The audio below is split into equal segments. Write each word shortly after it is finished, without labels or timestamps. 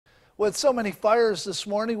With so many fires this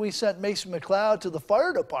morning, we sent Mason McLeod to the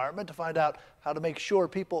fire department to find out how to make sure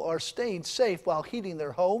people are staying safe while heating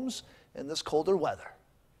their homes in this colder weather.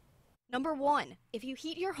 Number 1, if you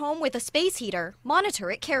heat your home with a space heater, monitor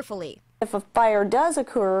it carefully. If a fire does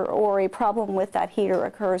occur or a problem with that heater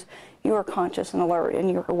occurs, you are conscious and alert and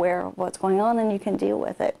you're aware of what's going on and you can deal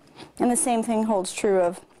with it. And the same thing holds true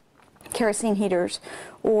of kerosene heaters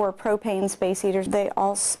or propane space heaters. They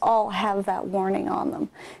all have that warning on them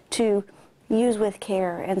to use with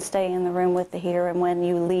care and stay in the room with the heater, and when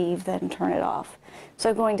you leave, then turn it off.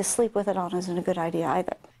 So going to sleep with it on isn't a good idea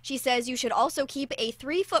either. She says you should also keep a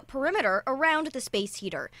 3-foot perimeter around the space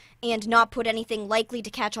heater and not put anything likely to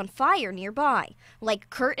catch on fire nearby, like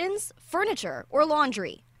curtains, furniture, or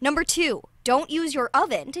laundry. Number 2, don't use your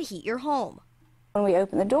oven to heat your home. When we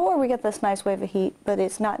open the door, we get this nice wave of heat, but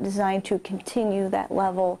it's not designed to continue that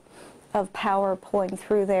level of power pulling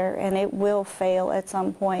through there, and it will fail at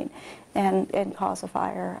some point and cause a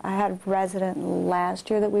fire. I had a resident last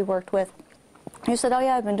year that we worked with who said, "Oh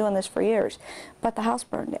yeah, I've been doing this for years," but the house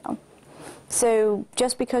burned down. So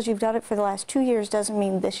just because you've done it for the last 2 years doesn't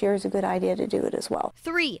mean this year is a good idea to do it as well.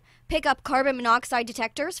 3, pick up carbon monoxide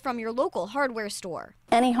detectors from your local hardware store.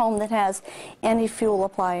 Any home that has any fuel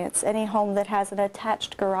appliance, any home that has an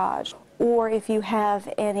attached garage, or if you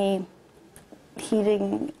have any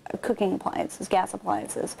heating, cooking appliances, gas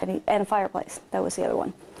appliances, and fireplace, that was the other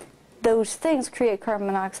one. Those things create carbon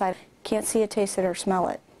monoxide. Can't see it, taste it, or smell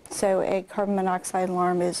it. So a carbon monoxide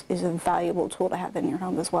alarm is a valuable tool to have in your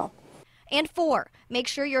home as well. And 4, make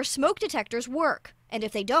sure your smoke detectors work. And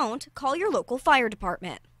if they don't, call your local fire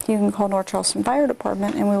department. You can call North Charleston Fire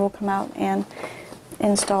Department and we will come out and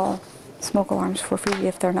install smoke alarms for free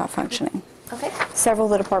if they're not functioning. Okay. Several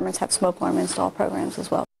of the departments have smoke alarm install programs as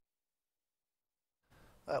well.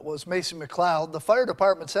 That was Mason McLeod. The fire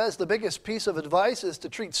department says the biggest piece of advice is to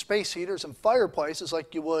treat space heaters and fireplaces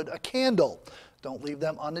like you would a candle. Don't leave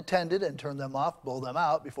them unattended and turn them off, blow them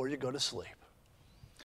out before you go to sleep.